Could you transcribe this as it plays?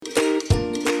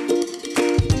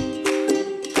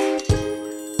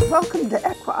Welcome to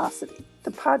Equiosity,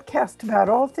 the podcast about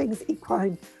all things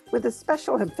equine with a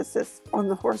special emphasis on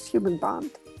the horse-human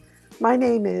bond. My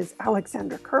name is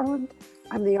Alexandra Kurland.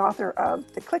 I'm the author of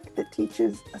The Click That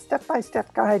Teaches, a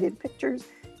step-by-step guide in pictures,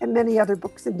 and many other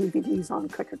books and DVDs on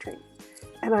clicker training.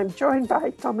 And I'm joined by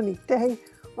Dominique Day,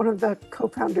 one of the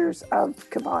co-founders of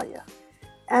Cavalia.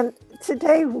 And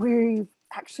today we've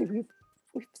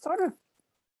sort of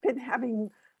been having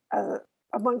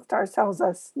amongst ourselves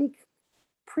a sneak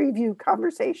preview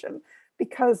conversation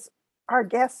because our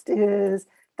guest is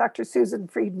Dr. Susan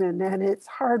Friedman, and it's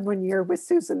hard when you're with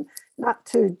Susan not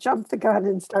to jump the gun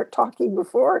and start talking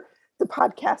before the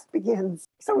podcast begins.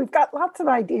 So we've got lots of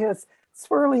ideas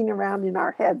swirling around in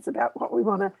our heads about what we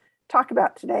want to talk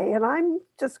about today, and I'm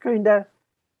just going to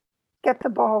get the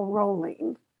ball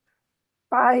rolling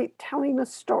by telling a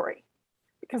story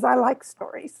because I like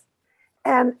stories.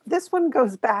 And this one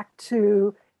goes back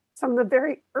to some of the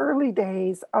very early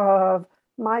days of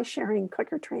my sharing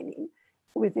clicker training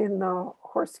within the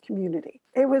horse community.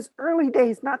 It was early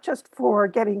days, not just for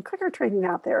getting clicker training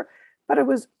out there, but it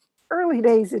was early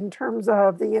days in terms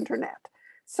of the internet.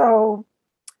 So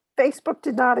Facebook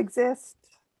did not exist.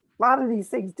 A lot of these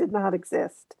things did not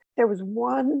exist. There was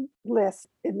one list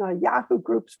in the Yahoo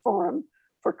Groups forum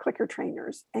for clicker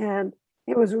trainers, and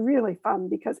it was really fun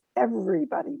because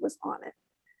everybody was on it.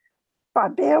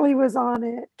 Bob Bailey was on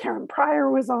it, Karen Pryor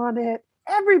was on it,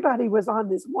 everybody was on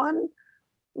this one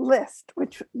list,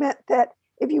 which meant that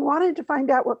if you wanted to find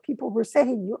out what people were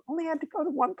saying, you only had to go to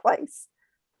one place,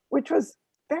 which was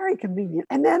very convenient.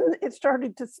 And then it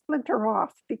started to splinter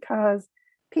off because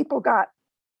people got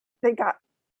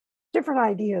different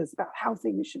ideas about how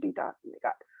things should be done. They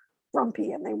got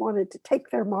grumpy and they wanted to take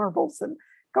their marbles and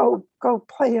go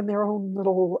play in their own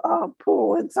little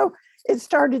pool. And so it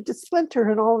started to splinter,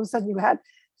 and all of a sudden you had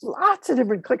lots of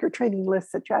different clicker training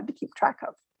lists that you had to keep track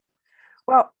of.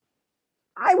 Well,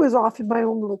 I was off in my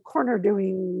own little corner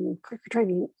doing clicker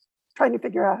training, trying to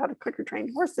figure out how to clicker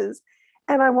train horses.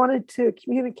 And I wanted to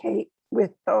communicate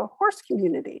with the horse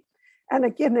community. And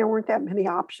again, there weren't that many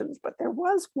options, but there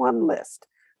was one list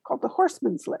called the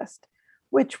Horseman's List,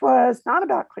 which was not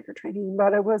about clicker training,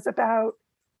 but it was about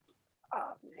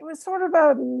it was sort of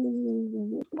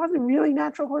wasn't really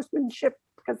natural horsemanship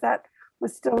because that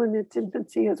was still in its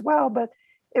infancy as well, but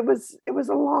it was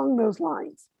along those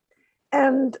lines.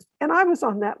 And I was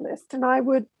on that list, and I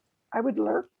would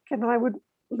lurk and I would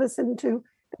listen to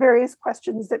the various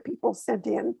questions that people sent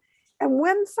in. And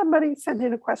when somebody sent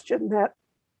in a question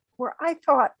where I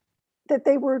thought that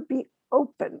they would be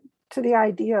open to the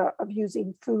idea of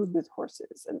using food with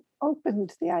horses and open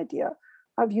to the idea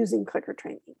of using clicker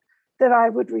training, that I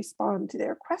would respond to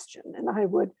their question, and I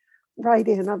would write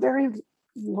in a very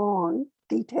long,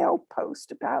 detailed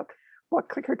post about what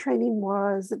clicker training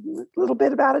was and a little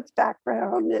bit about its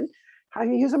background and how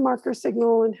you use a marker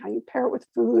signal and how you pair it with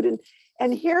food.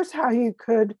 And here's how you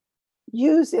could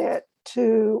use it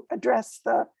to address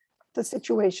the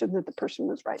situation that the person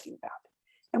was writing about.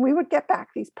 And we would get back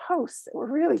these posts that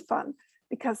were really fun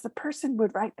because the person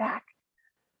would write back,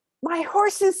 "My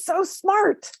horse is so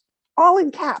smart," all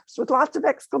in caps with lots of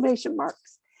exclamation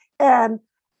marks. And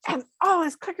oh,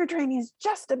 his clicker training is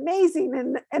just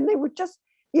amazing. And they would just,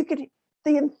 the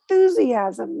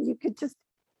enthusiasm, you could just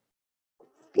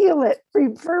feel it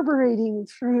reverberating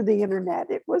through the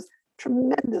internet. It was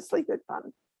tremendously good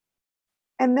fun.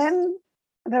 And then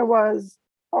there was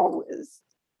always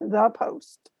the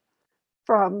post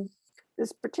from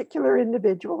this particular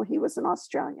individual. He was an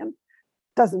Australian.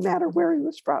 Doesn't matter where he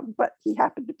was from, but he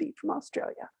happened to be from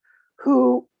Australia,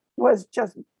 who was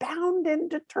just bound and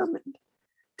determined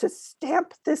to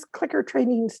stamp this clicker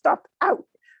training stuff out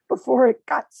before it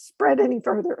got spread any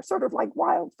further, sort of like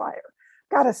wildfire.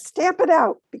 Got to stamp it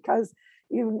out because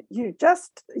you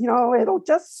just, it'll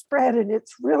just spread, and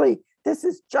this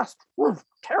is just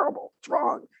terrible. It's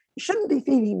wrong. You shouldn't be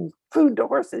feeding food to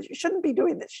horses. You shouldn't be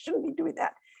doing this. You shouldn't be doing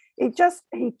that. It just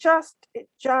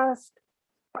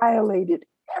violated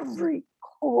every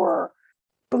core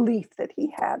belief that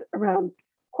he had around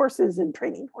horses and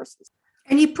training horses.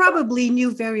 And he probably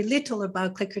knew very little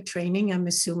about clicker training, I'm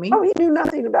assuming. Oh, he knew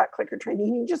nothing about clicker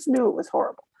training. He just knew it was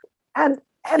horrible. And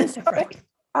so, right.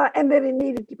 And that it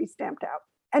needed to be stamped out.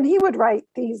 And he would write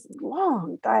these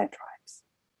long diatribes.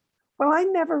 Well, I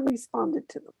never responded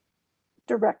to them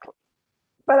directly,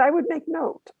 but I would make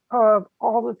note of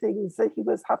all the things that he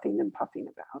was huffing and puffing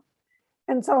about.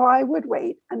 And so I would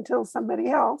wait until somebody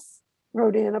else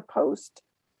wrote in a post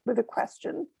with a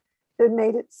question that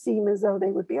made it seem as though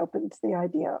they would be open to the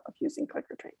idea of using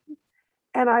clicker training.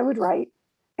 And I would write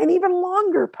an even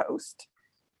longer post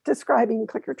describing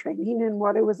clicker training and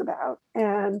what it was about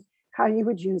and how you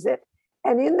would use it.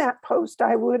 And in that post,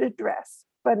 I would address,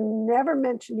 but never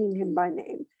mentioning him by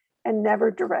name and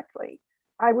never directly,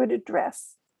 I would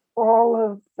address all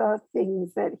of the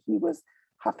things that he was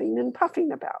huffing and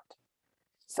puffing about.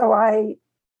 So I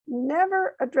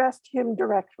never addressed him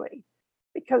directly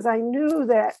because I knew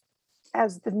that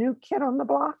as the new kid on the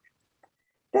block,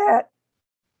 that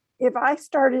if I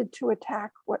started to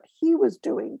attack what he was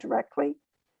doing directly,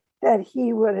 that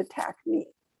he would attack me.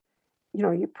 You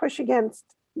know, you push against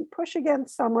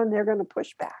someone, they're going to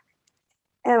push back.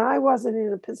 And I wasn't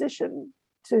in a position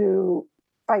to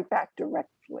fight back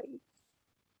directly.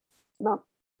 Not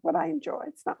what I enjoy.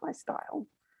 It's not my style.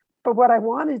 But what I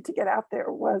wanted to get out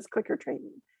there was clicker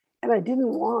training. And I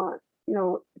didn't want, you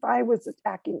know, if I was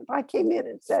attacking, if I came in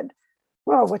and said,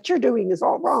 well, what you're doing is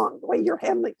all wrong, the way you're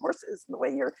handling horses, and the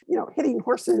way you're, you know, hitting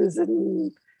horses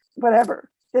and whatever,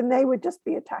 then they would just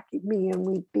be attacking me and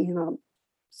we'd be in a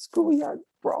schoolyard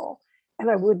brawl. And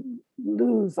I would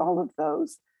lose all of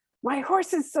those. My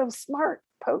horse is so smart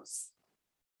posts.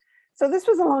 So this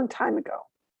was a long time ago.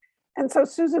 And so,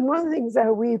 Susan, one of the things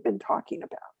that we've been talking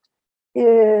about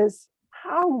is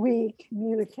how we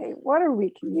communicate. What are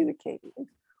we communicating?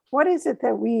 What is it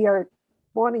that we are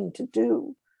wanting to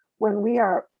do when we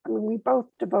are, I mean, we both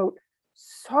devote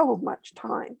so much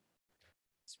time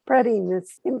spreading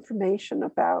this information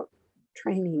about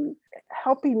training,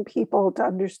 helping people to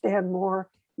understand more,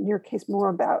 in your case, more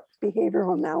about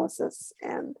behavioral analysis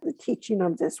and the teaching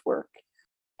of this work.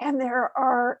 And there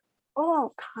are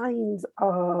all kinds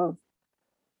of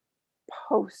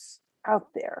posts out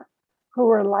there who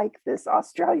are like this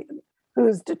Australian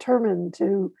who's determined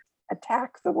to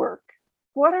attack the work.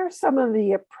 What are some of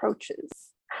the approaches?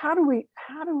 How do we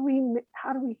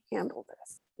handle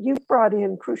this? You've brought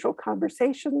in Crucial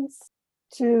Conversations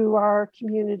to our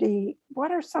community.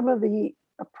 What are some of the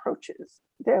approaches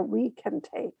that we can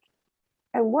take?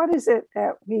 And what is it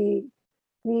that we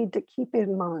need to keep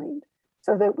in mind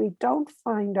so that we don't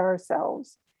find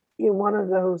ourselves in one of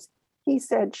those he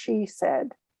said, she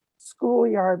said,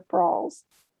 schoolyard brawls,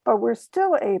 but we're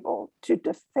still able to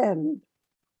defend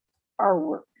our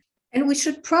work? And we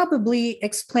should probably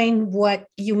explain what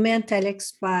you meant,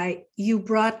 Alex, by you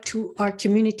brought to our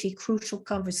community Crucial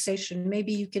Conversation.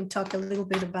 Maybe you can talk a little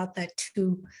bit about that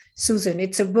too, Susan.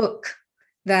 It's a book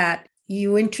that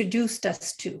you introduced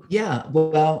us to. Yeah,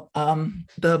 well,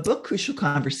 the book Crucial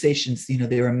Conversations, you know,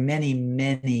 there are many,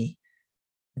 many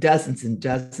dozens and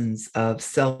dozens of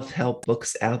self-help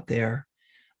books out there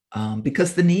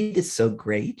because the need is so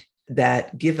great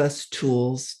that give us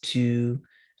tools to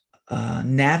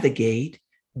navigate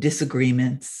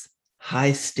disagreements,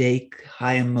 high stake,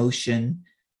 high emotion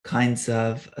kinds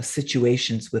of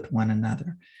situations with one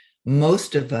another.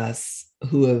 Most of us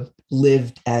who have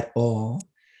lived at all,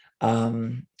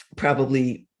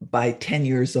 probably by 10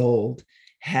 years old,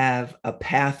 have a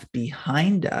path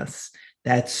behind us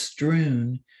that's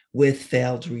strewn with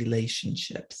failed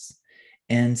relationships.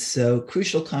 And so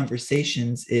Crucial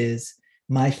Conversations is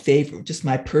my favorite, just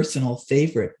my personal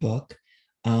favorite book,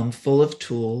 full of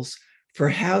tools for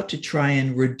how to try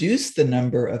and reduce the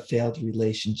number of failed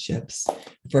relationships,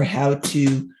 for how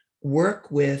to work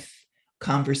with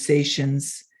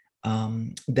conversations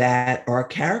that are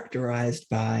characterized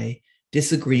by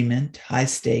disagreement, high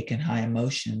stake, and high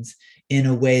emotions in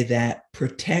a way that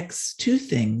protects two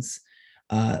things.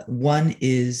 One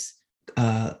is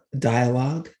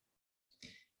dialogue,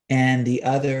 and the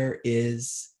other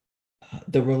is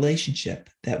the relationship,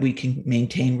 that we can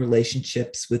maintain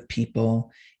relationships with people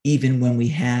even when we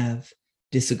have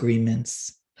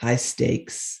disagreements, high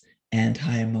stakes, and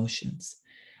high emotions.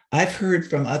 I've heard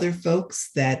from other folks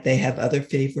that they have other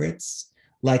favorites,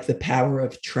 like The Power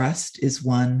of Trust is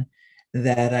one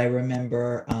that I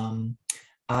remember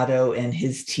Otto and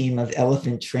his team of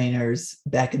elephant trainers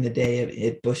back in the day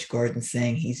at Busch Gardens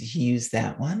saying he used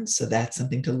that one. So that's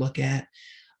something to look at.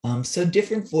 So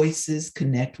different voices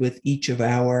connect with each of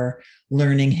our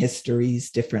learning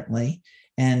histories differently.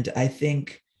 And I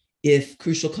think if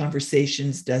Crucial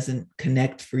Conversations doesn't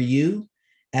connect for you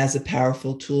as a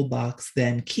powerful toolbox,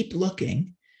 then keep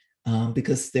looking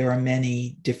because there are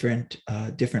many different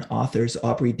authors.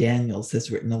 Aubrey Daniels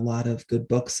has written a lot of good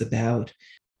books about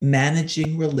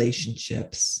managing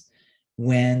relationships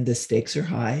when the stakes are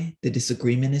high, the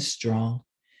disagreement is strong,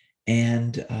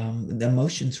 and the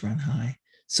emotions run high.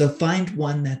 So find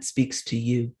one that speaks to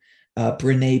you.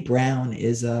 Brene Brown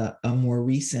is a more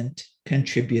recent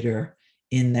contributor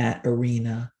in that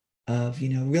arena of,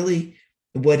 really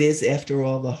what is, after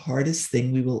all, the hardest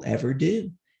thing we will ever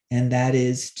do. And that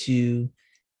is to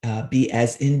be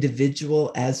as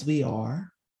individual as we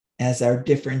are as our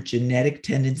different genetic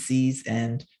tendencies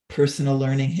and personal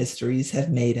learning histories have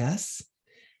made us,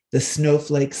 the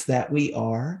snowflakes that we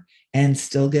are, and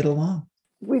still get along.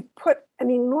 We've put an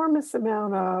enormous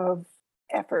amount of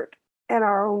effort and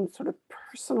our own sort of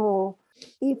personal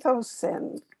ethos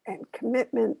and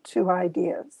commitment to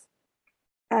ideas.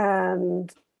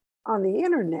 And on the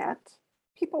internet,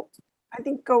 people, I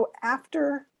think,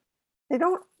 they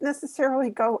don't necessarily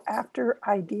go after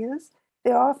ideas.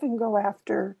 They often go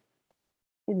after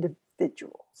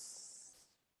individuals.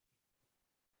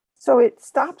 So it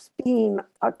stops being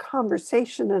a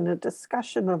conversation and a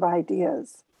discussion of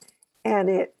ideas, and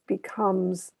it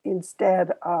becomes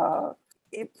instead,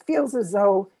 it feels as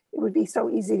though it would be so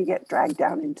easy to get dragged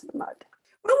down into the mud.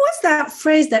 What was that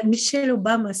phrase that Michelle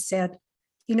Obama said?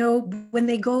 When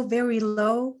they go very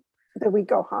low, Then we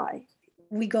go high.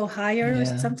 we go higher, or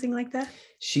Yeah. something like that.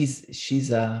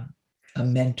 She's a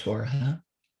mentor, huh?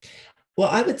 Well,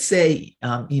 I would say,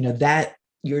 that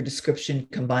your description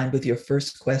combined with your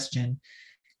first question,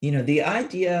 the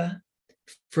idea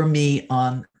for me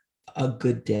on a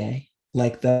good day,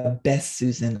 like the best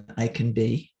Susan I can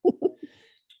be,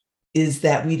 is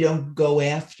that we don't go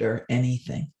after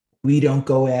anything. We don't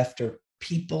go after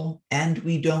people, and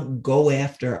we don't go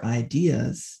after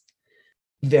ideas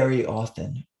very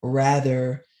often.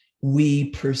 Rather, we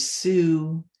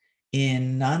pursue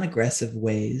in non-aggressive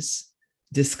ways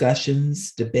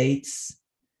discussions, debates.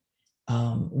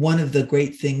 One of the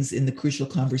great things in the Crucial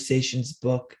Conversations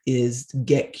book is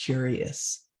get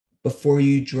curious. Before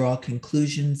you draw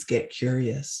conclusions, get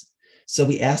curious. So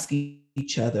we ask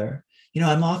each other,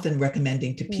 I'm often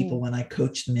recommending to people when I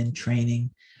coach them in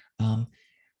training,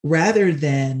 rather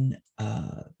than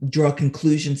draw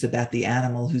conclusions about the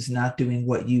animal who's not doing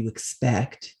what you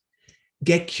expect,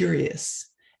 get curious.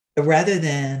 Rather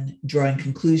than drawing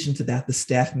conclusions about the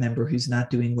staff member who's not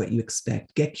doing what you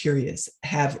expect, get curious.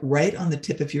 Have right on the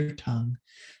tip of your tongue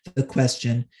the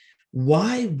question,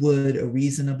 why would a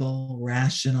reasonable,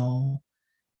 rational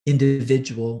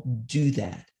individual do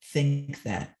that, think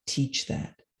that, teach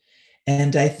that?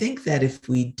 And I think that if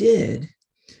we did,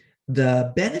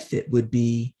 the benefit would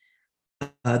be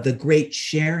the great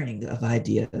sharing of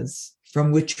ideas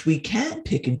from which we can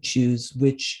pick and choose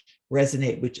which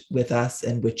resonate with us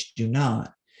and which do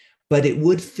not. But it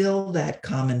would fill that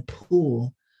common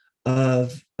pool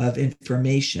of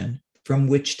information from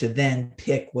which to then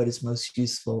pick what is most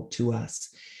useful to us.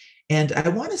 And I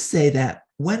want to say that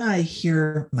when I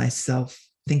hear myself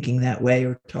thinking that way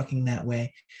or talking that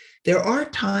way, there are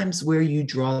times where you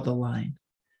draw the line,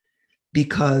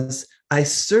 because I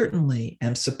certainly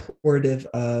am supportive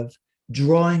of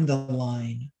drawing the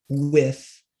line with,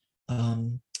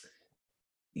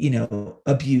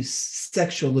 abuse,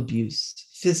 sexual abuse,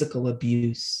 physical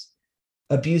abuse,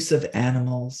 abuse of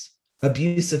animals,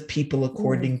 abuse of people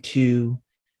according to,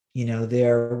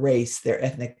 their race, their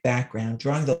ethnic background,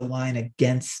 drawing the line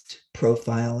against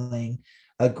profiling,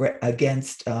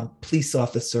 against police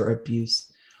officer abuse.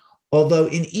 Although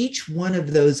in each one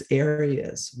of those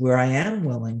areas where I am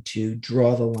willing to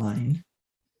draw the line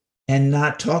and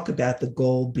not talk about the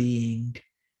goal being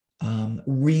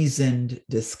reasoned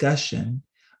discussion,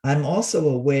 I'm also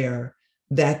aware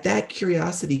that that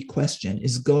curiosity question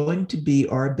is going to be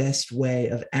our best way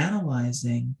of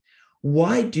analyzing,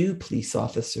 why do police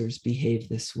officers behave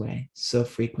this way so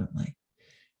frequently?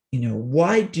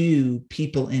 Why do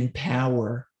people in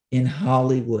power in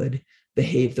Hollywood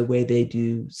behave the way they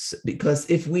do? Because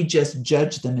if we just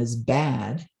judge them as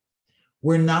bad,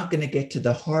 we're not going to get to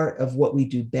the heart of what we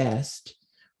do best,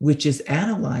 which is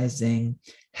analyzing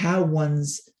how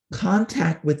one's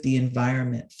contact with the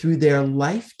environment through their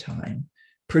lifetime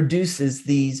produces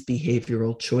these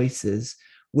behavioral choices,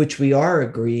 which we are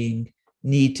agreeing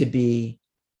need to be,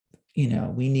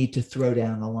 we need to throw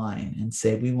down the line and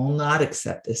say, we will not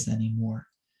accept this anymore.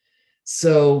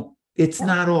 So it's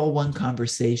not all one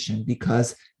conversation,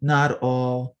 because not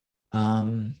all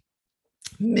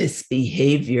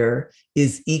misbehavior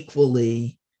is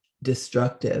equally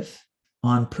destructive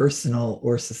on personal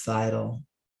or societal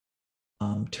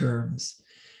terms.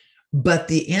 But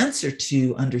the answer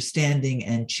to understanding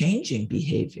and changing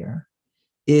behavior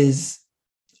is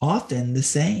often the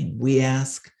same. We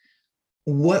ask,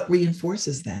 what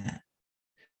reinforces that?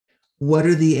 What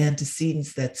are the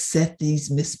antecedents that set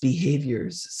these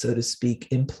misbehaviors, so to speak,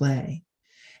 in play?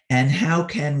 And how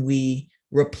can we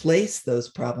replace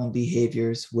those problem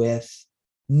behaviors with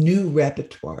new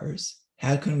repertoires?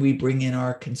 How can we bring in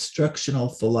our constructional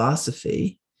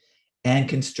philosophy and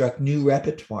construct new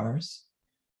repertoires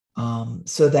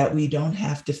so that we don't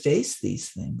have to face these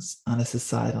things on a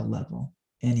societal level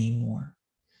anymore?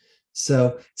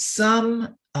 So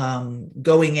some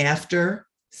going after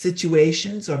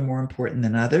situations are more important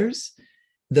than others.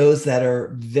 Those that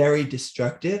are very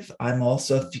destructive,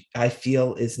 I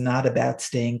feel is not about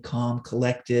staying calm,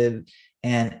 collective,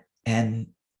 and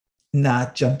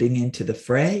not jumping into the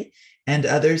fray. And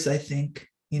others, I think,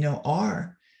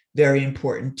 are very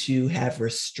important to have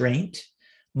restraint.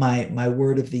 My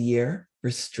word of the year,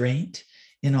 restraint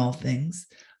in all things,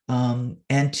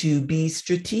 and to be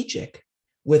strategic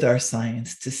with our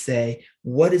science to say,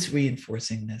 what is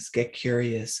reinforcing this? Get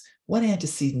curious. What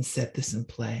antecedents set this in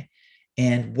play?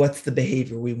 And what's the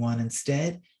behavior we want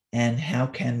instead? And how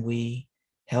can we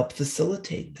help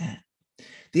facilitate that?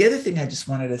 The other thing I just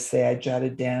wanted to say, I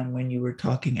jotted down when you were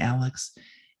talking, Alex,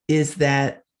 is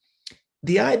that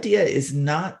the idea is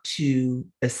not to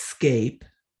escape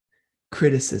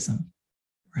criticism,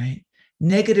 right?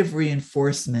 Negative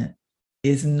reinforcement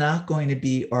is not going to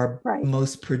be our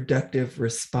most productive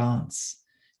response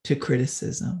to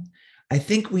criticism. I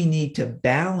think we need to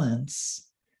balance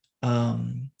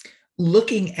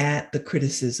looking at the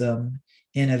criticism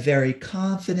in a very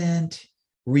confident,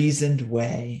 reasoned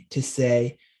way to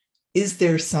say, is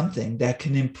there something that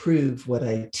can improve what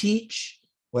I teach,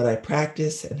 what I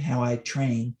practice, and how I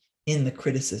train in the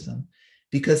criticism?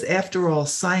 Because after all,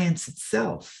 science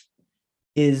itself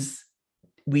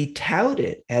we tout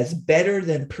it as better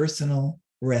than personal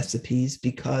recipes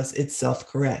because it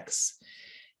self-corrects.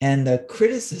 And the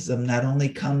criticism not only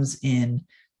comes in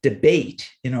debate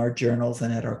in our journals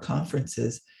and at our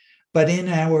conferences, but in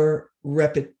our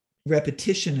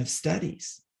repetition of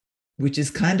studies, which is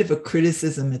kind of a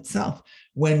criticism itself.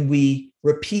 When we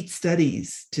repeat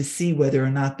studies to see whether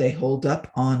or not they hold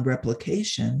up on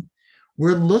replication,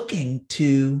 we're looking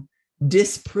to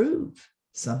disprove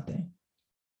something,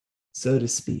 so to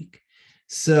speak.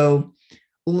 So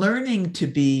learning to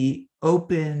be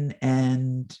open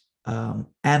and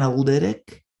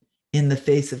analytic in the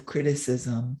face of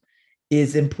criticism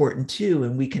is important too.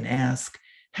 And we can ask,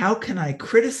 how can I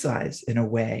criticize in a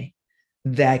way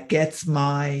that gets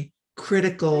my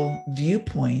critical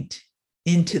viewpoint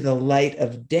into the light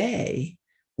of day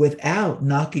without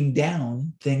knocking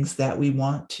down things that we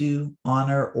want to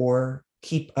honor or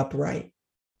keep upright?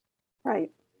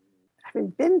 Right.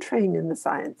 Having been trained in the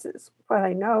sciences, what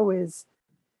I know is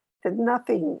that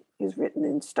nothing is written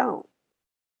in stone.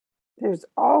 There's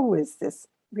always this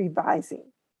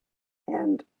revising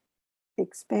and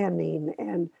expanding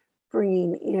and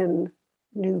bringing in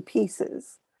new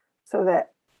pieces so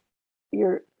that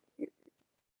you're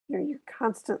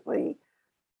constantly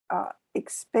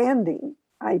expanding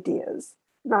ideas,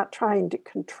 not trying to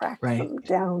contract them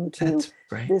down to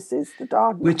this is the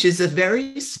dogma. Which is a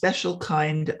very special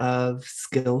kind of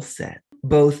skill set,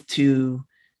 both to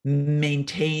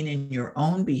maintain in your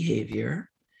own behavior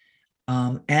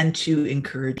and to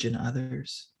encourage in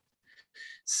others.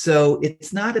 So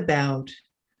it's not about,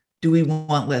 do we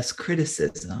want less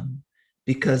criticism?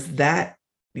 Because that,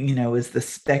 is the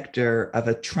specter of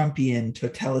a Trumpian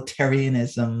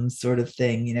totalitarianism sort of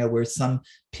thing, where some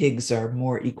pigs are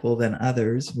more equal than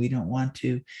others. We don't want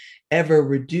to ever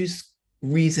reduce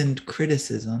reasoned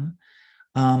criticism,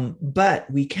 but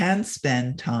we can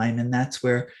spend time, and that's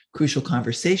where crucial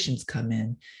conversations come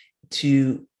in,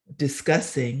 to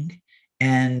discussing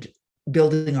and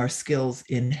building our skills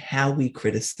in how we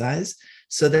criticize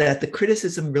so that the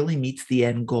criticism really meets the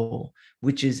end goal,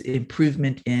 which is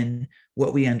improvement in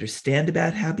what we understand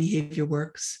about how behavior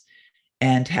works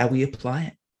and how we apply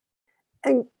it.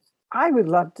 And I would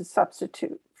love to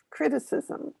substitute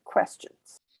criticism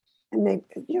questions. And they,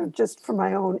 just for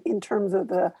my own, in terms of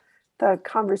the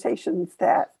conversations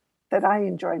that I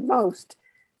enjoy most,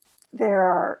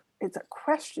 it's a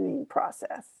questioning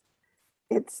process.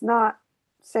 It's not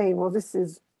saying, well, this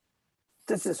is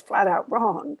flat out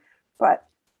wrong, but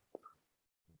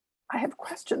I have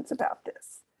questions about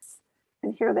this.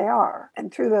 And here they are.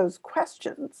 And through those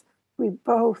questions, we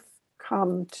both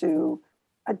come to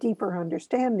a deeper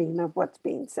understanding of what's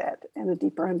being said and a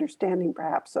deeper understanding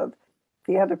perhaps of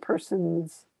the other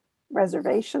person's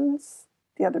reservations,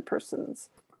 the other person's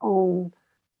own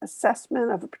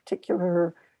assessment of a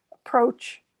particular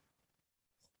approach.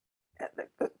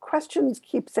 The questions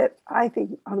keeps it, I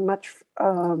think, on a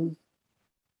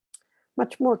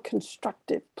much more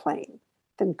constructive plane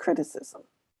than criticism.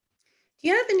 Do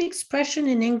you have an expression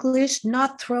in English,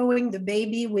 not throwing the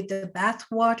baby with the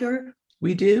bathwater?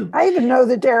 We do. I even know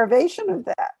the derivation of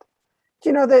that. Do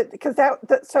you know that? Because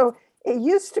so it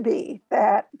used to be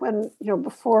that when,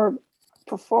 before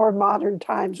modern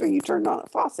times where you turned on a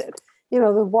faucet,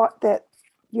 that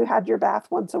you had your bath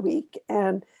once a week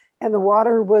and the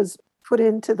water was put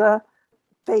into the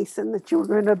basin that you were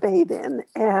going to bathe in.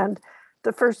 And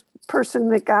the first person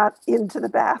that got into the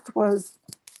bath was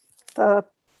the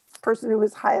person who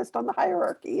was highest on the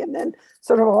hierarchy, and then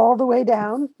sort of all the way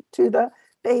down to the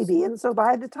baby. And so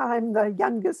by the time the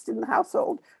youngest in the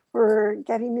household were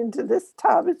getting into this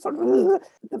tub, it's sort of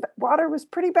the water was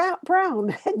pretty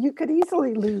brown, and you could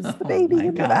easily lose the baby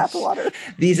in the bath water.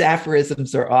 These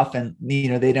aphorisms are often,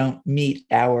 they don't meet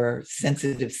our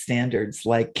sensitive standards,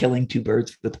 like killing two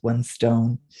birds with one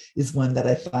stone is one that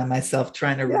I find myself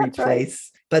trying to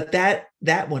replace. Right. But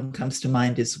that one comes to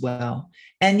mind as well.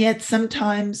 And yet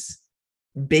sometimes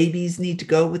babies need to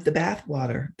go with the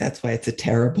bathwater. That's why it's a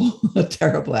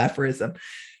terrible aphorism.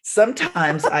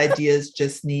 Sometimes ideas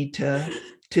just need to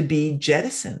be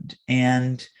jettisoned.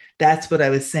 And that's what I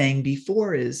was saying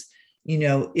before is,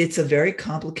 it's a very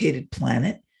complicated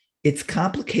planet. It's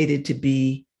complicated to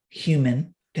be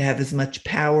human, to have as much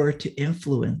power to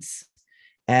influence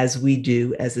as we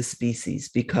do as a species,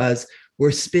 because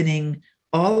we're spinning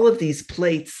all of these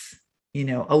plates,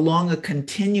 along a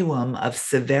continuum of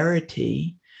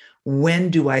severity. When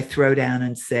do I throw down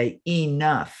and say,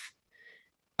 enough?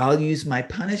 I'll use my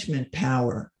punishment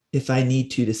power if I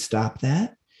need to stop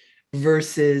that,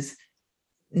 versus,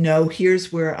 no,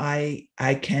 here's where I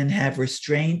can have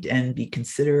restraint and be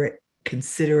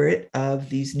considerate of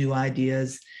these new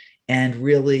ideas and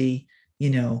really,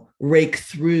 rake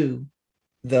through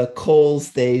the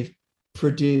coals they've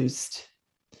produced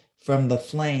from the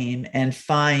flame and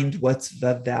find what's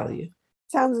of value.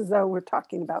 Sounds as though we're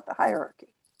talking about the hierarchy.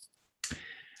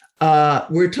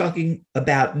 We're talking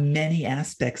about many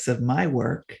aspects of my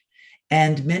work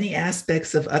and many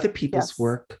aspects of other people's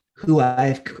work who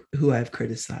I've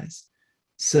criticized.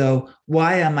 So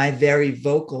why am I very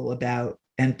vocal about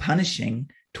and punishing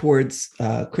towards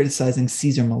criticizing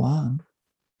Cesar Millan?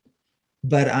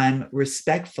 But I'm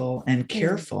respectful and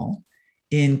careful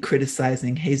in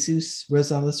criticizing Jesus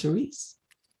Rosales Ruiz.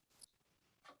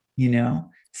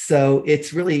 So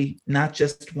it's really not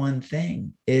just one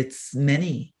thing. It's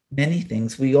many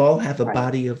things. We all have a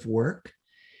body of work,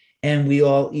 and we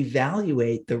all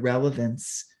evaluate the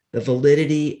relevance, the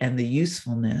validity, and the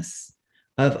usefulness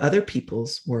of other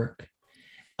people's work.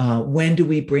 When do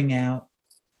we bring out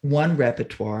one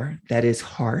repertoire that is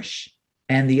harsh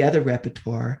and the other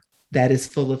repertoire that is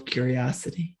full of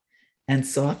curiosity and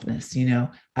softness?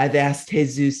 I've asked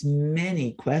Jesus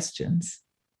many questions.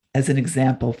 As an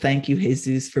example, thank you,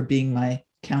 Jesus, for being my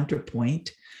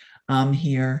counterpoint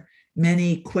here.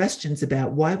 Many questions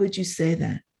about, why would you say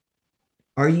that?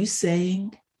 Are you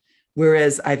saying,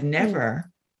 whereas I've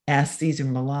never asked Cesar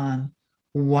Millan,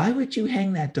 why would you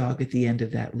hang that dog at the end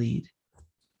of that lead?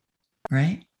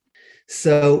 Right?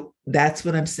 So that's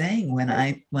what I'm saying when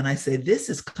I say this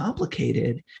is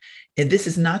complicated and this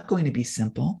is not going to be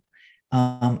simple.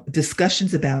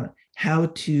 Discussions about how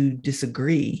to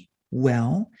disagree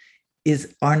well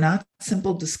are not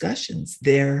simple discussions.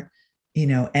 They're,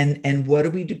 and what are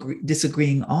we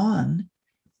disagreeing on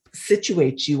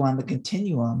situates you on the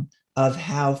continuum of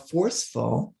how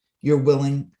forceful you're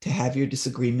willing to have your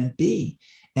disagreement be.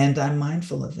 And I'm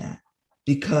mindful of that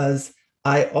because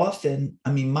I often,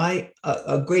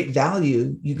 a great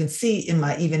value you can see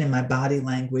even in my body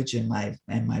language and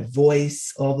my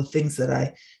voice, all the things that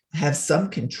I have some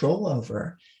control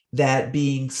over, that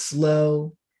being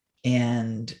slow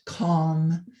and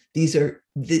calm,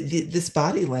 this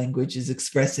body language is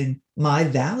expressing my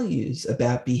values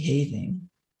about behaving.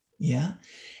 Yeah.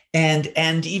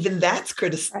 And even that's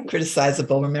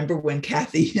criticizable. Remember when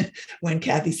Kathy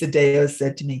Sadeo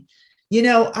said to me,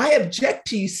 I object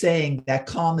to you saying that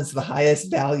calm is the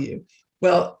highest value.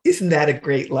 Well, isn't that a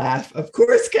great laugh? Of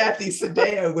course, Kathy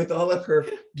Sadeo, with all of her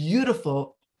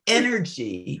beautiful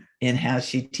energy in how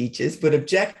she teaches, would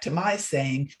object to my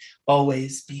saying,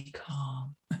 always be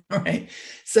calm, right?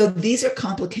 So these are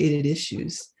complicated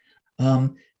issues.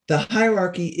 The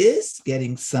hierarchy is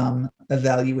getting some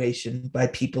evaluation by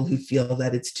people who feel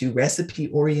that it's too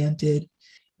recipe-oriented,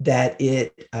 that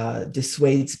it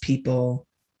dissuades people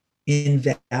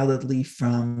invalidly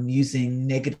from using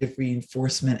negative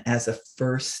reinforcement as a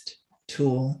first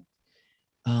tool.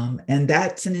 And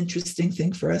that's an interesting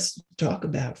thing for us to talk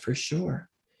about for sure.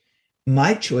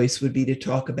 My choice would be to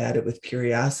talk about it with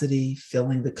curiosity,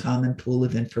 filling the common pool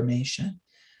of information.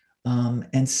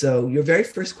 And so your very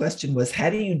first question was, how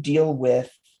do you deal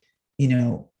with,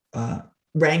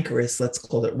 rancorous, let's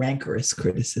call it rancorous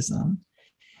criticism?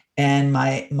 And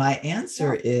my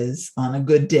answer is, on a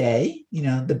good day,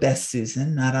 the best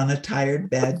Susan, not on a tired,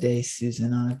 bad day,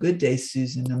 Susan, on a good day,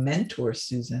 Susan, a mentor,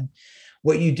 Susan.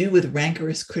 What you do with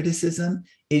rancorous criticism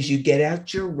is you get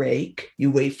out your rake, you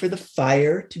wait for the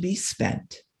fire to be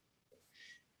spent.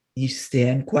 You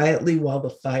stand quietly while the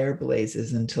fire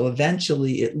blazes until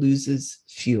eventually it loses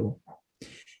fuel.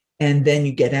 And then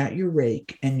you get out your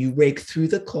rake and you rake through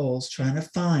the coals trying to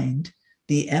find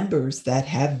the embers that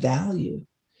have value.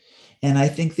 And I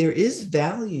think there is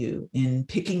value in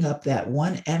picking up that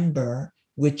one ember,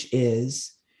 which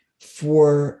is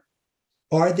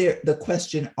are there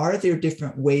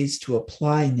different ways to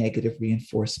apply negative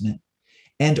reinforcement?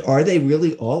 And are they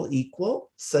really all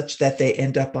equal such that they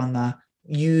end up on the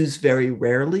use very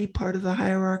rarely part of the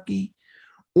hierarchy?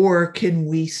 Or can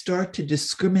we start to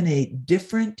discriminate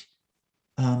different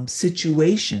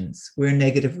situations where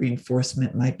negative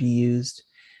reinforcement might be used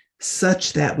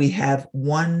such that we have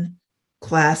one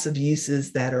class of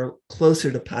uses that are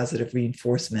closer to positive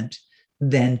reinforcement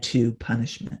than to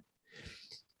punishment?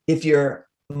 If you're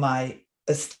my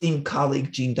esteemed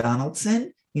colleague, Jean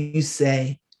Donaldson, you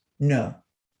say, no,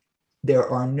 there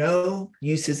are no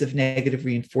uses of negative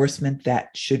reinforcement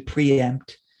that should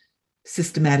preempt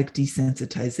systematic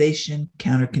desensitization,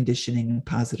 counter-conditioning, and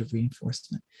positive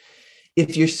reinforcement.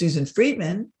 If you're Susan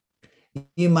Friedman,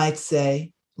 you might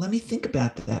say, let me think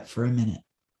about that for a minute.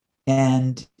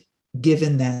 And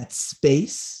given that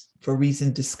space for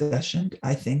reasoned discussion,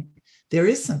 I think there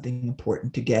is something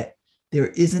important to get. There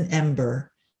is an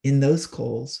ember in those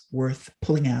coals worth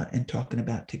pulling out and talking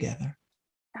about together.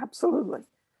 Absolutely.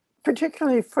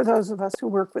 Particularly for those of us who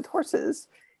work with horses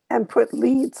and put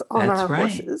leads on That's our right.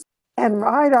 horses and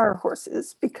ride our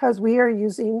horses, because we are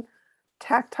using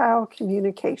tactile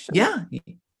communication. Yeah.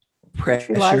 relies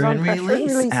Pressure on and pressure and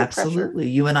release. release of pressure. Absolutely.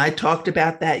 You and I talked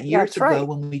about that years That's ago right.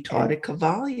 when we taught And- at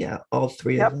Cavalia, all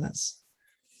three Yep. of us.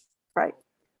 Right.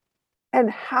 And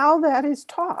how that is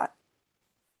taught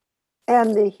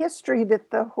and the history that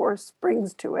the horse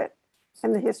brings to it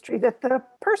and the history that the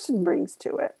person brings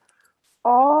to it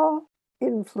all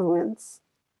influence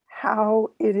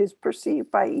how it is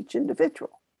perceived by each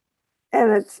individual.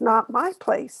 And it's not my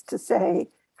place to say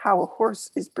how a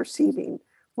horse is perceiving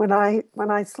when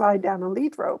I slide down a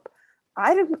lead rope.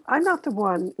 I'm not the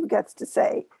one who gets to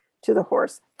say to the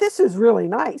horse, this is really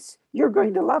nice, you're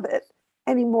going to love it,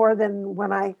 any more than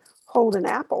when I hold an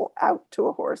apple out to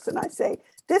a horse and I say,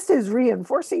 this is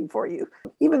reinforcing for you,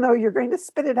 even though you're going to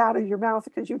spit it out of your mouth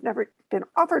because you've never been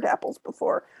offered apples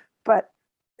before. But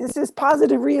this is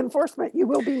positive reinforcement. You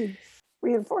will be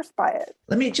reinforced by it.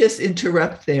 Let me just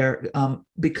interrupt there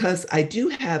because I do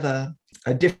have a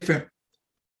different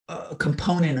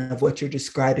component of what you're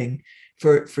describing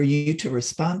for you to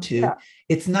respond to. Yeah.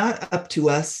 It's not up to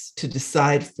us to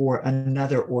decide for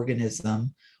another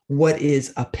organism what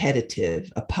is a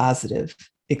petitive, a positive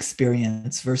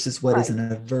experience versus what is Right.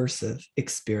 an aversive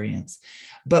experience.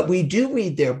 But we do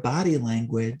read their body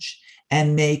language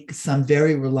and make some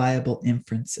very reliable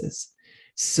inferences.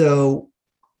 So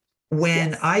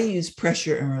when Yes. I use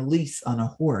pressure and release on a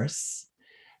horse,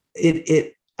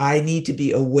 I need to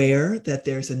be aware that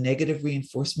there's a negative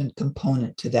reinforcement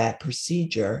component to that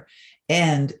procedure.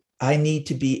 And I need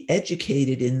to be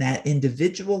educated in that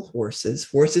individual horses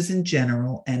in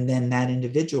general, and then that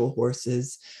individual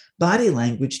horse's body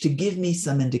language to give me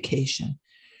some indication.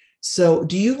 So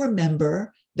do you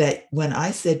remember that when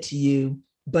I said to you,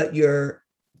 but you're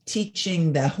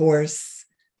teaching the horse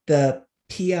the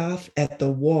piaffe at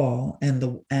the wall and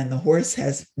the horse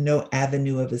has no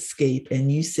avenue of escape,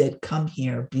 and you said, come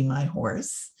here, be my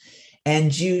horse,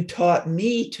 and you taught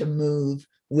me to move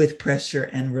with pressure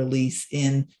and release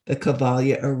in the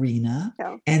Cavalia arena.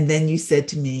 Yeah. And then you said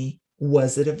to me,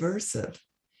 was it aversive?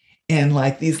 And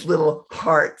like these little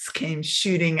hearts came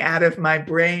shooting out of my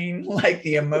brain, like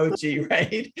the emoji,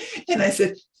 right? And I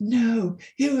said, no,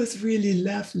 it was really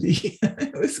lovely.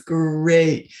 It was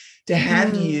great to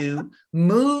have you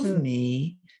move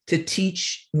me to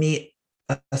teach me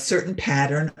a certain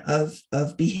pattern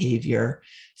of behavior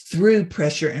through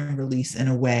pressure and release in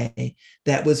a way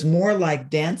that was more like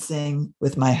dancing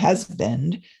with my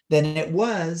husband than it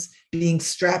was being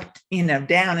strapped,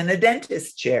 down in a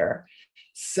dentist chair.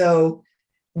 So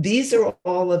these are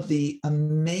all of the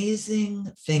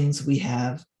amazing things we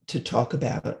have to talk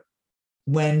about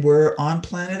when we're on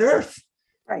planet Earth.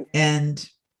 Right. And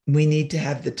we need to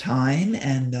have the time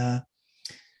and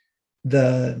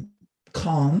the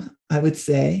calm, I would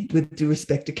say, with due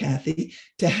respect to Kathy,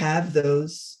 to have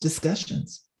those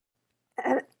discussions.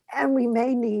 And we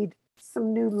may need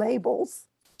some new labels.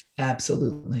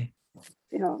 Absolutely.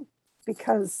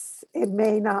 Because it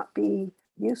may not be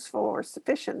useful or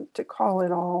sufficient to call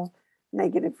it all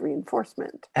negative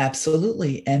reinforcement.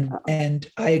 Absolutely. And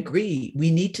I agree.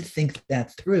 We need to think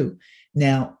that through.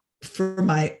 Now, for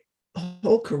my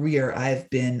whole career, I've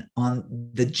been on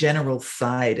the general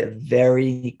side of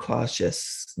very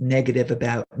cautious, negative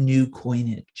about new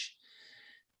coinage,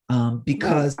 Right,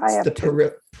 because I have the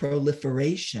too.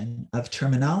 proliferation of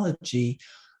terminology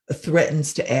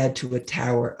threatens to add to a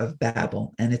Tower of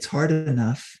Babel. And it's hard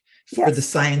enough for the Yes,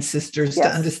 science sisters to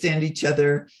yes, understand each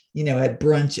other, at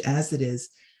brunch as it is.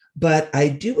 But I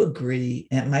do agree.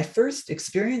 And my first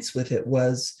experience with it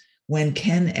was when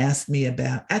Ken asked me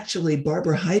about, actually,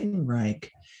 Barbara Heidenreich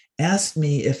asked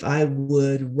me if I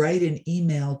would write an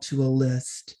email to a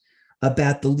list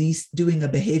about doing a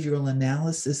behavioral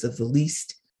analysis of the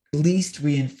least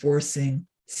reinforcing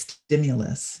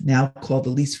stimulus, now called the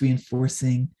least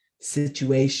reinforcing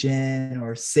situation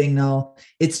or signal.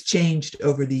 It's changed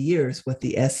over the years what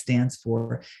the S stands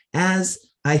for, as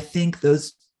I think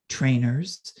those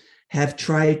trainers have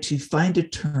tried to find a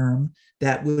term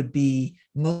that would be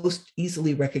most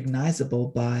easily recognizable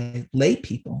by lay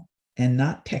people and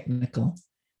not technical,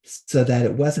 so that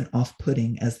it wasn't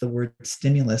off-putting as the word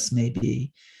stimulus may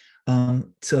be.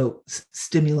 So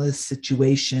stimulus,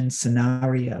 situation,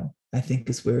 scenario, I think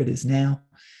is where it is now,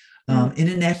 in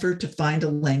an effort to find a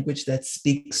language that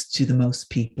speaks to the most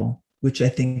people, which I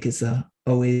think is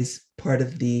always part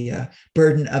of the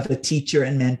burden of a teacher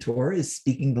and mentor, is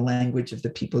speaking the language of the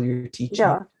people you're teaching.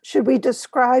 yeah. Should we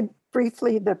describe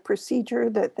briefly the procedure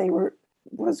that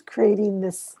was creating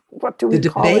this? What do The we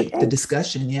call it? debate, the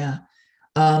discussion, yeah.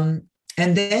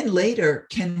 And then later,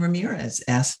 Ken Ramirez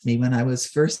asked me when I was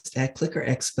first at Clicker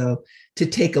Expo to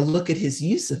take a look at his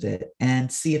use of it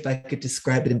and see if I could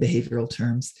describe it in behavioral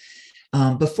terms.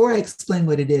 Before I explain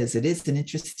what it is an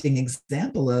interesting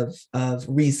example of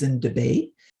reasoned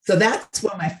debate. So that's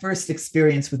what my first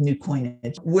experience with new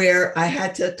coinage, where I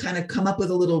had to kind of come up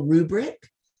with a little rubric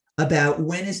about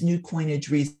when is new coinage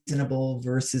reasonable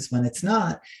versus when it's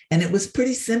not. And it was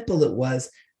pretty simple. It was,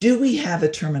 do we have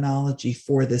a terminology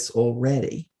for this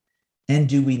already? And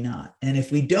do we not? And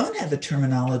if we don't have a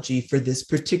terminology for this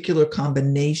particular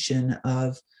combination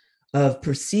of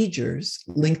procedures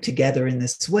linked together in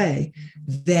this way,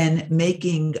 then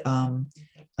making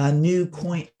a new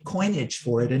coinage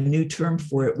for it, a new term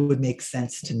for it, would make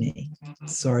sense to me.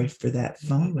 Sorry for that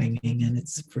phone ringing, and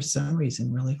it's for some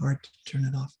reason really hard to turn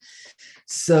it off.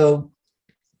 So,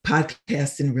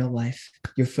 podcast in real life,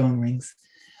 your phone rings.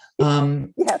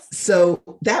 Yes. So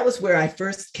that was where I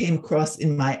first came across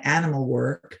in my animal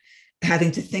work,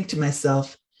 having to think to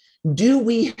myself, do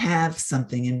we have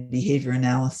something in behavior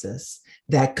analysis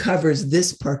that covers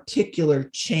this particular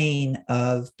chain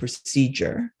of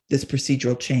procedure, this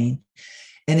procedural chain?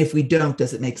 And if we don't,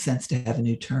 does it make sense to have a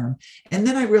new term? And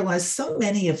then I realized so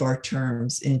many of our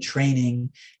terms in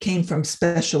training came from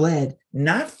special ed,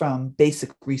 not from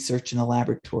basic research in a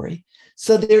laboratory.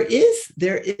 So there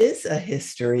is a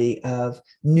history of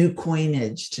new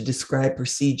coinage to describe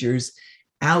procedures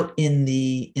out in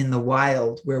the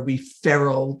wild, where we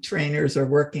feral trainers are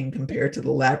working compared to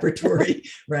the laboratory,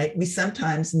 right? We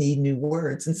sometimes need new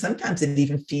words, and sometimes it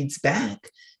even feeds back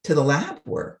to the lab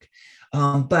work.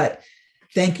 But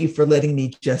thank you for letting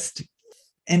me just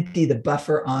empty the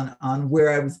buffer on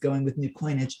where I was going with new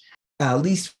coinage.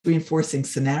 Least reinforcing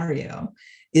scenario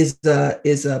is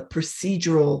a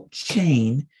procedural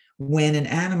chain when an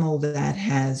animal that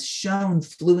has shown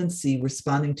fluency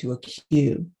responding to a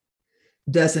cue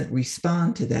doesn't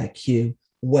respond to that cue.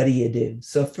 What do you do?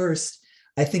 So first,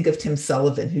 I think of Tim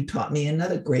Sullivan, who taught me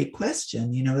another great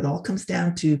question. It all comes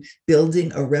down to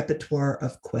building a repertoire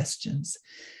of questions.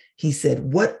 He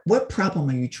said, what problem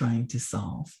are you trying to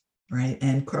solve? Right.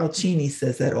 And Carl Cheney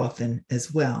says that often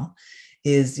as well,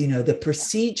 is, the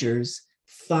procedures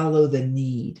follow the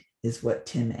need, is what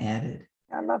Tim added.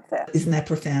 I love that. Isn't that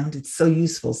profound? It's so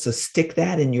useful. So stick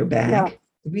that in your bag. Yeah.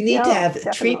 We need to have a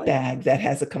definitely. treat bag that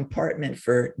has a compartment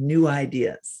for new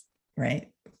ideas, right?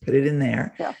 Put it in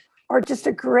there. Yeah. Or just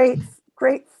a great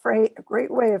phrase, a great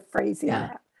way of phrasing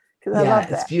that. Because I love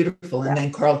that. It's beautiful. And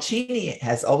then Carl Cheney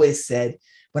has always said,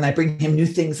 when I bring him new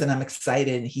things and I'm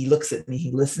excited, he looks at me, he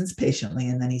listens patiently,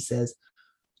 and then he says,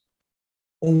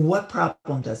 what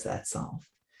problem does that solve?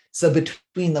 So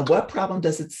between the what problem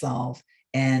does it solve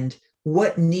and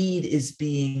what need is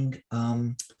being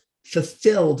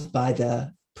fulfilled by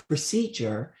the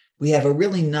procedure, we have a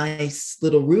really nice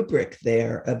little rubric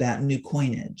there about new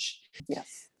coinage. Yes.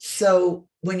 So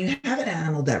when you have an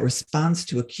animal that responds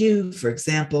to a cue, for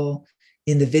example,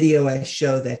 in the video I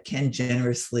show that Ken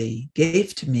generously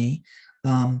gave to me,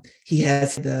 he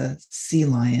has the sea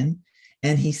lion,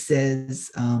 and he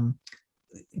says,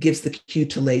 gives the cue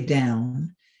to lay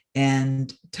down,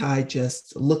 and Ty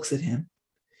just looks at him.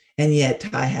 And yet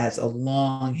Ty has a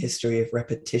long history of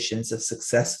repetitions of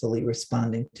successfully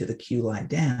responding to the cue lie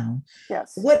down.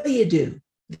 Yes. What do?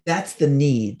 That's the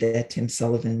need that Tim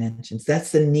Sullivan mentions.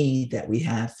 That's the need that we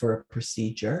have for a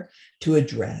procedure to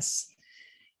address.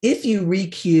 If you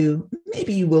re-cue,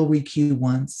 maybe you will re-cue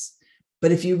once,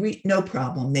 but if you no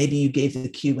problem, maybe you gave the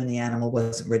cue when the animal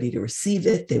wasn't ready to receive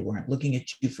it. They weren't looking at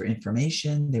you for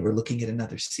information. They were looking at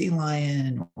another sea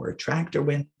lion or a tractor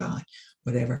went by,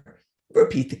 whatever.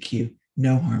 Repeat the cue,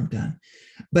 no harm done.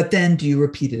 But then do you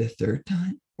repeat it a third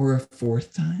time or a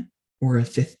fourth time or a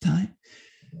fifth time?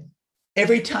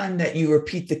 Every time that you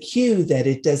repeat the cue that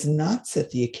it does not set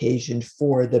the occasion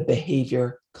for the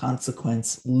behavior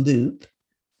consequence loop,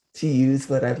 to use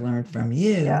what I've learned from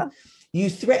you, Yeah. you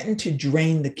threaten to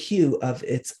drain the cue of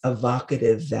its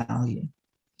evocative value.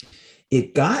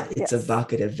 It got its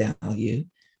evocative value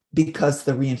because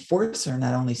the reinforcer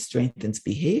not only strengthens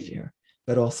behavior,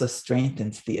 but also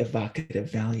strengthens the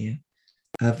evocative value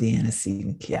of the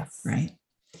antecedent cue, right?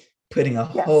 Putting a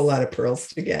whole lot of pearls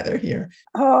together here.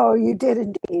 Oh, you did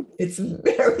indeed. It's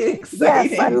very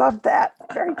exciting. Yes, I love that.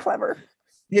 Very clever.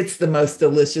 It's the most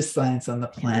delicious science on the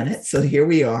planet. So here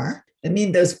we are. I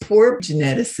mean, those poor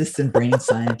geneticists and brain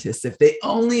scientists, if they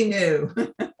only knew.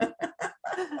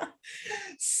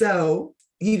 So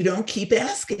you don't keep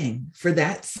asking for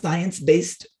that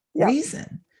science-based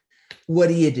reason. What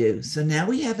do? So now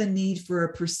we have a need for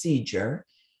a procedure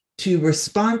to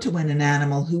respond to when an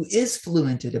animal who is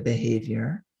fluent at a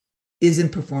behavior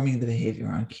isn't performing the behavior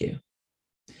on cue.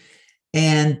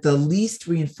 And the least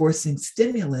reinforcing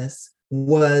stimulus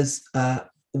was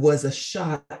a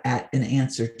shot at an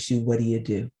answer to what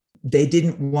do? They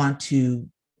didn't want to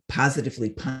positively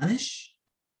punish,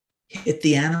 hit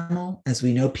the animal, as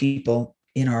we know people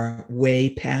in our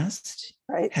way past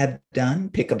have done,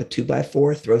 pick up a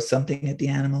 2x4, throw something at the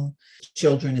animal,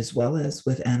 children as well as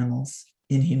with animals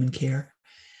in human care.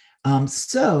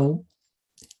 So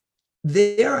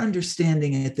their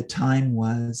understanding at the time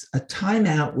was a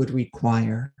timeout would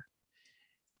require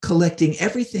collecting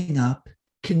everything up,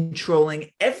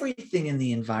 controlling everything in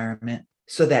the environment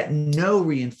so that no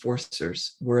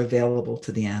reinforcers were available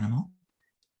to the animal,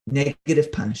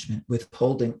 negative punishment,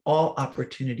 withholding all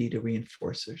opportunity to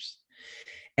reinforcers.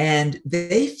 And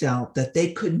they felt that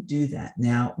they couldn't do that.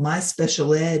 Now, my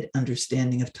special ed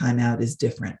understanding of timeout is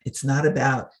different. It's not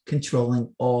about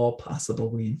controlling all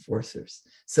possible reinforcers.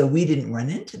 So we didn't run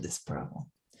into this problem.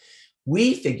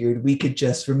 We figured we could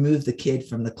just remove the kid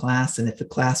from the class. And if the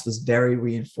class was very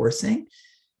reinforcing,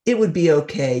 it would be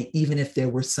okay, even if there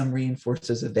were some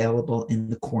reinforcers available in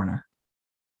the corner,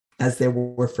 as there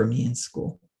were for me in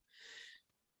school.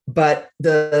 But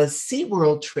the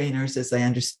SeaWorld trainers, as I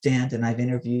understand, and I've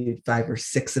interviewed 5 or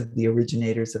 6 of the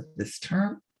originators of this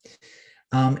term,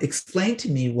 explained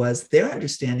to me was their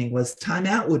understanding was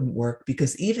timeout wouldn't work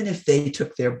because even if they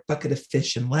took their bucket of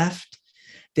fish and left,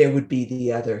 there would be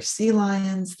the other sea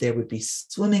lions, there would be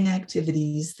swimming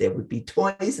activities, there would be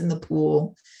toys in the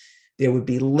pool, there would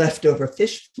be leftover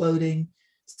fish floating.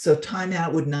 So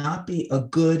timeout would not be a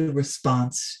good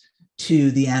response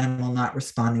to the animal not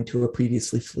responding to a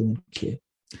previously fluent cue.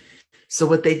 So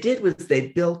what they did was they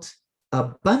built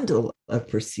a bundle of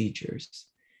procedures.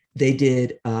 They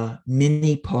did a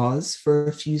mini pause for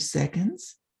a few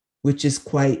seconds, which is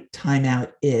quite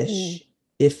timeout-ish.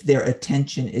 If their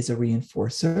attention is a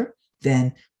reinforcer,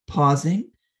 then pausing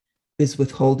is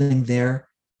withholding their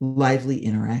lively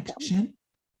interaction.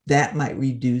 That might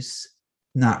reduce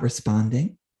not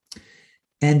responding.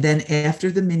 And then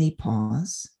after the mini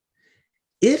pause,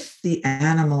 if the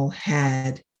animal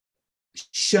had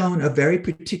shown a very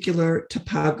particular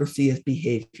topography of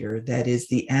behavior, that is,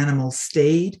 the animal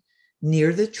stayed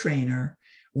near the trainer,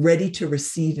 ready to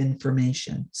receive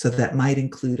information. So that might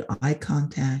include eye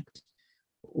contact,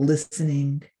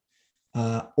 listening,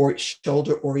 or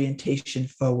shoulder orientation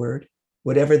forward,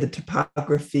 whatever the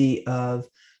topography of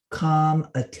calm,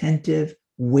 attentive,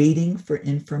 waiting for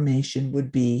information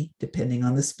would be, depending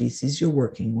on the species you're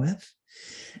working with.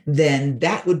 Then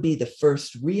that would be the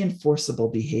first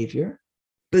reinforceable behavior.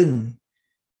 Boom,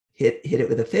 hit it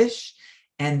with a fish.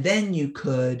 And then you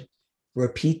could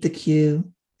repeat the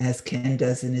cue as Ken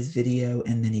does in his video,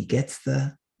 and then he gets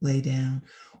the lay down.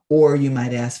 Or you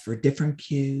might ask for different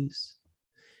cues,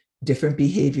 different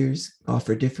behaviors,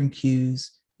 offer different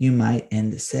cues. You might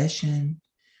end the session.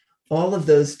 All of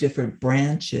those different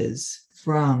branches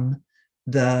from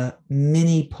the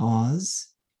mini pause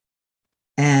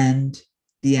and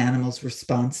the animal's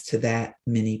response to that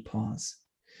mini pause.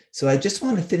 So I just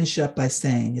want to finish up by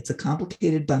saying it's a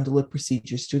complicated bundle of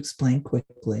procedures to explain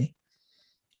quickly.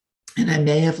 And I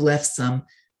may have left some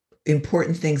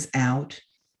important things out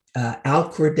Al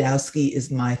Kordowski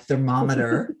is my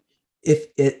thermometer.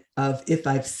 If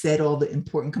I've said all the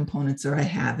important components or I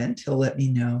haven't, he'll let me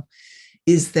know.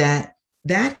 Is that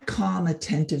calm,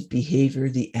 attentive behavior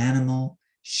the animal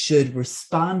should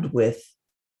respond with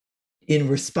in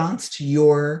response to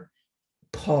your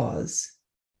pause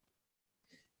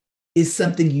is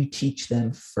something you teach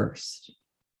them first.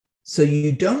 So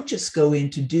you don't just go in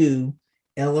to do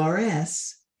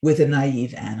LRS with a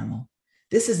naive animal.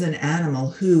 This is an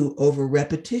animal who, over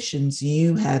repetitions,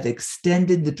 you have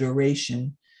extended the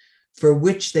duration for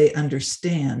which they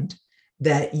understand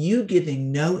that you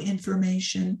giving no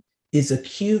information is a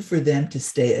cue for them to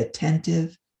stay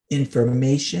attentive.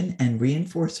 Information and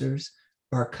reinforcers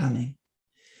are coming.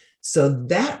 So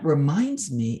that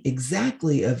reminds me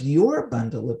exactly of your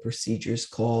bundle of procedures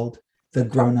called The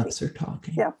Grown-ups Are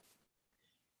Talking. Yeah.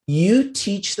 You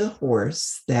teach the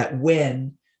horse that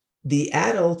when the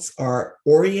adults are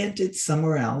oriented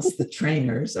somewhere else, the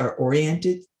trainers are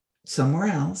oriented somewhere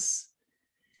else,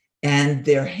 and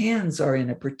their hands are in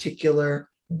a particular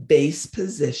base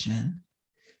position,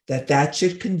 that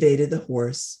should convey to the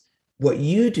horse, what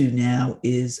you do now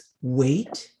is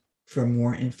wait for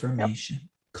more information,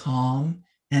 calm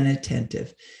and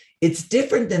attentive. It's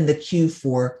different than the cue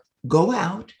for go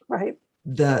out. Right.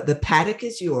 The paddock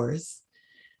is yours.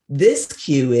 This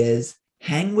cue is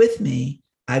hang with me.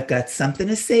 I've got something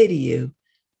to say to you,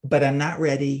 but I'm not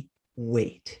ready.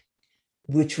 Wait.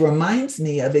 Which reminds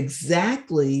me of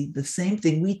exactly the same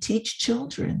thing we teach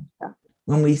children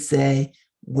when we say,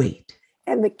 wait.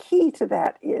 And the key to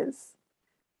that is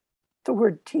the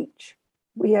word teach.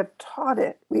 We have taught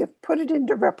it. We have put it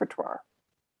into repertoire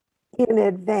in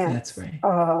advance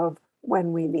of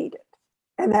when we need it.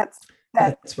 And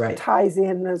that's right. Ties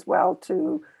in as well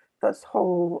to this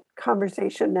whole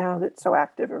conversation now that's so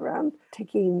active around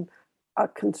taking a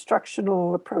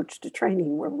constructional approach to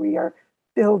training where we are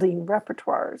building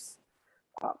repertoires.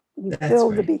 You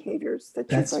build the behaviors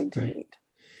that you're going to need.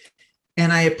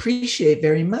 And I appreciate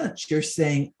very much you're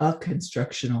saying a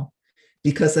constructional,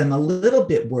 because I'm a little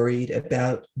bit worried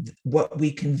about what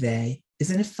we convey.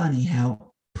 Isn't it funny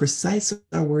how precise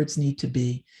our words need to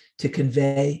be to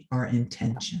convey our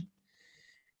intention?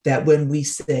 That when we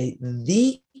say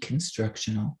the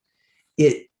constructional,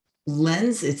 it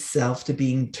lends itself to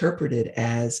being interpreted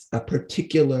as a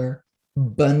particular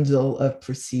bundle of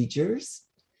procedures,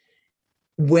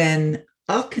 when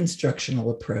a constructional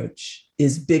approach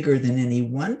is bigger than any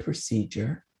one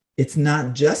procedure. It's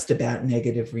not just about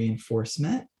negative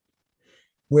reinforcement,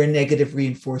 where negative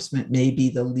reinforcement may be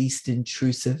the least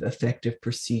intrusive, effective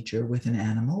procedure with an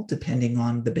animal, depending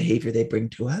on the behavior they bring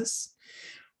to us.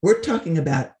 We're talking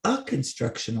about a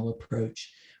constructional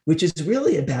approach, which is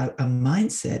really about a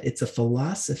mindset. It's a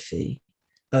philosophy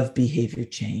of behavior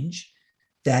change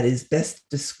that is best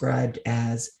described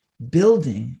as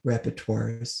building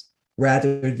repertoires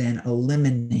rather than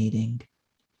eliminating,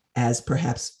 as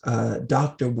perhaps a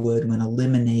doctor would when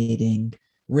eliminating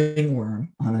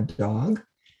ringworm on a dog.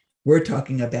 We're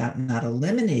talking about not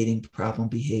eliminating problem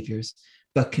behaviors,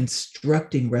 but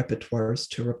constructing repertoires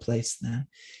to replace them.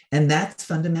 And that's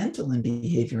fundamental in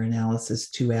behavior analysis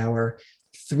to our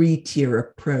 3-tier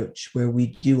approach, where we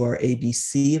do our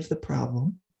ABC of the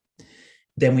problem.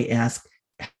 Then we ask,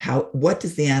 what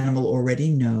does the animal already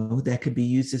know that could be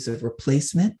used as a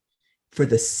replacement for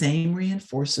the same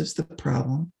reinforcers the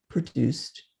problem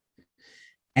produced?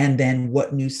 And then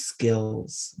what new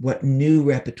skills, what new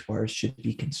repertoires should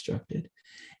be constructed?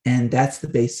 And that's the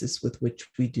basis with which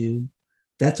we do,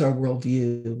 that's our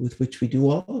worldview with which we do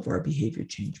all of our behavior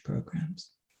change programs.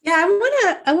 Yeah,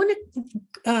 I want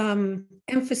to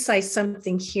emphasize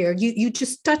something here. You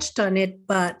just touched on it,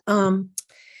 but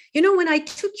when I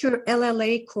took your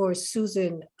LLA course,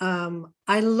 Susan,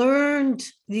 I learned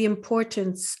the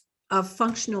importance of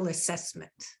functional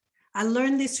assessment. I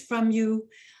learned this from you.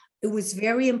 It was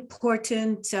very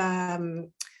important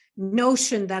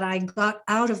notion that I got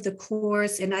out of the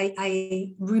course. And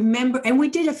I remember, and we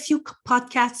did a few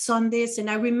podcasts on this, and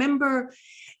I remember,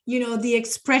 the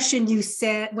expression you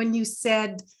said when you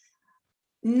said,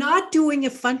 not doing a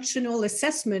functional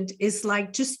assessment is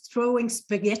like just throwing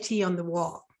spaghetti on the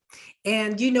wall.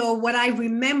 And, what I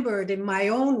remembered in my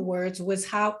own words was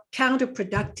how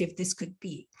counterproductive this could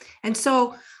be. And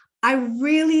so I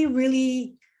really,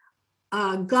 really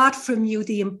got from you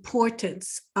the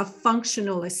importance of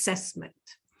functional assessment.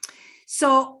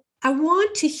 So I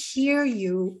want to hear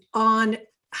you on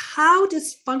how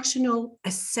does functional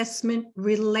assessment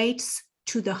relates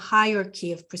to the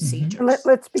hierarchy of procedures. Mm-hmm.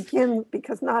 Let's begin,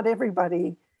 because not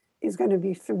everybody is going to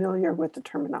be familiar with the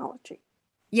terminology.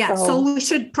 Yeah, so we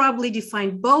should probably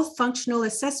define both functional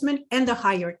assessment and the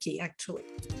hierarchy, actually.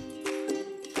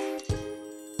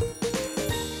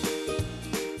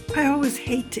 I always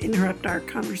hate to interrupt our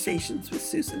conversations with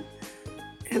Susan,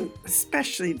 and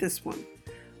especially this one.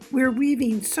 We're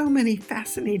weaving so many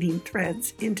fascinating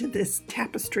threads into this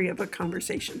tapestry of a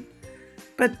conversation.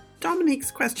 But Dominique's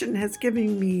question has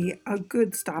given me a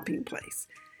good stopping place,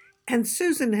 and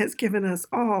Susan has given us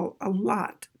all a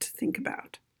lot to think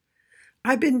about.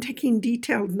 I've been taking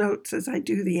detailed notes as I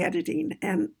do the editing,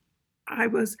 and I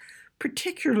was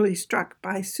particularly struck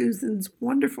by Susan's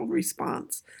wonderful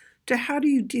response to how do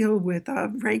you deal with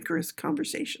a rancorous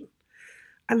conversation.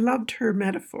 I loved her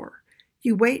metaphor.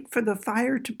 You wait for the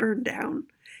fire to burn down,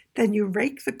 then you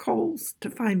rake the coals to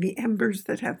find the embers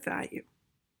that have value.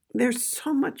 There's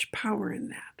so much power in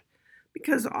that,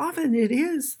 because often it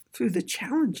is through the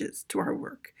challenges to our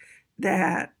work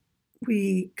that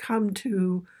we come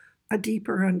to a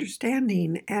deeper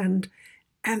understanding and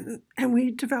we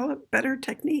develop better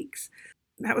techniques.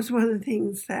 That was one of the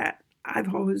things that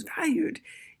I've always valued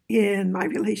in my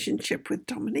relationship with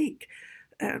Dominique.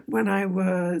 When I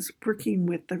was working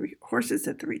with the horses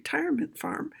at the retirement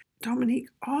farm, Dominique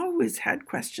always had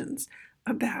questions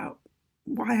about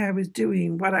why I was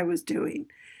doing what I was doing.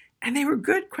 And they were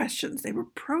good questions. They were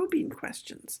probing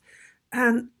questions.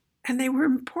 And they were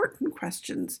important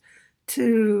questions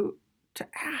to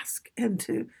ask and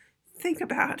to think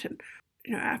about. And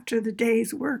after the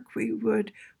day's work, we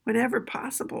would, whenever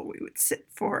possible, we would sit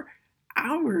for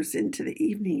hours into the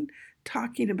evening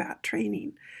talking about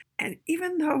training. And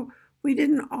even though we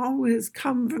didn't always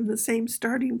come from the same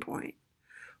starting point,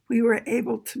 we were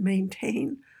able to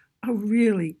maintain a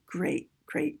really great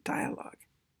dialogue,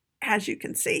 as you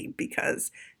can see,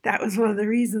 because that was one of the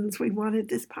reasons we wanted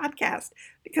this podcast,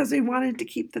 because we wanted to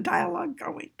keep the dialogue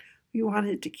going. We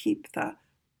wanted to keep the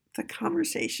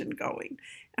conversation going.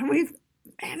 And we've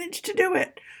managed to do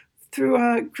it through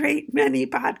a great many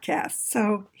podcasts.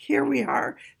 So here we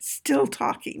are, still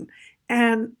talking.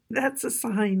 And that's a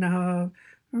sign of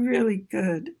really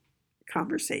good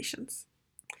conversations.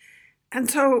 And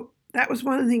so that was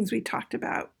one of the things we talked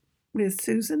about with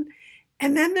Susan.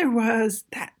 And then there was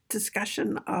that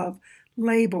discussion of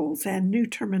labels and new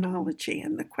terminology.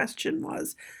 And the question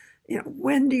was,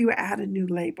 when do you add a new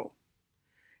label?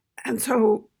 And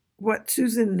so what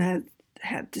Susan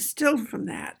had distilled from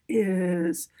that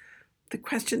is the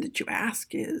question that you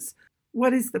ask is,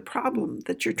 what is the problem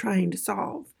that you're trying to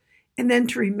solve? And then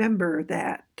to remember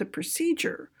that the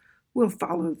procedure will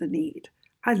follow the need.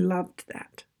 I loved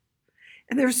that.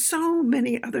 And there's so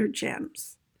many other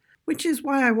gems, which is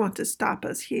why I want to stop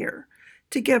us here,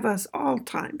 to give us all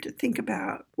time to think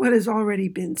about what has already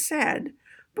been said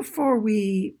before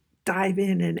we dive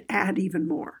in and add even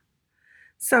more.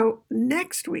 So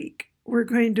next week, we're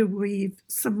going to weave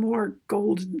some more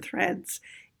golden threads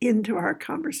into our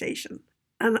conversation.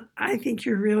 And I think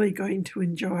you're really going to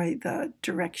enjoy the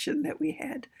direction that we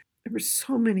had. There were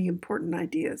so many important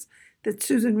ideas that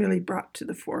Susan really brought to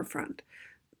the forefront.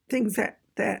 Things that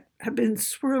have been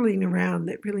swirling around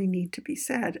that really need to be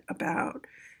said about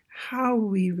how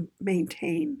we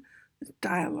maintain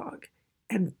dialogue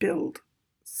and build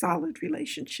solid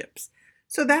relationships.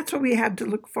 So that's what we had to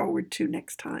look forward to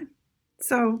next time.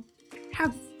 So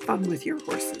have fun with your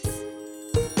horses.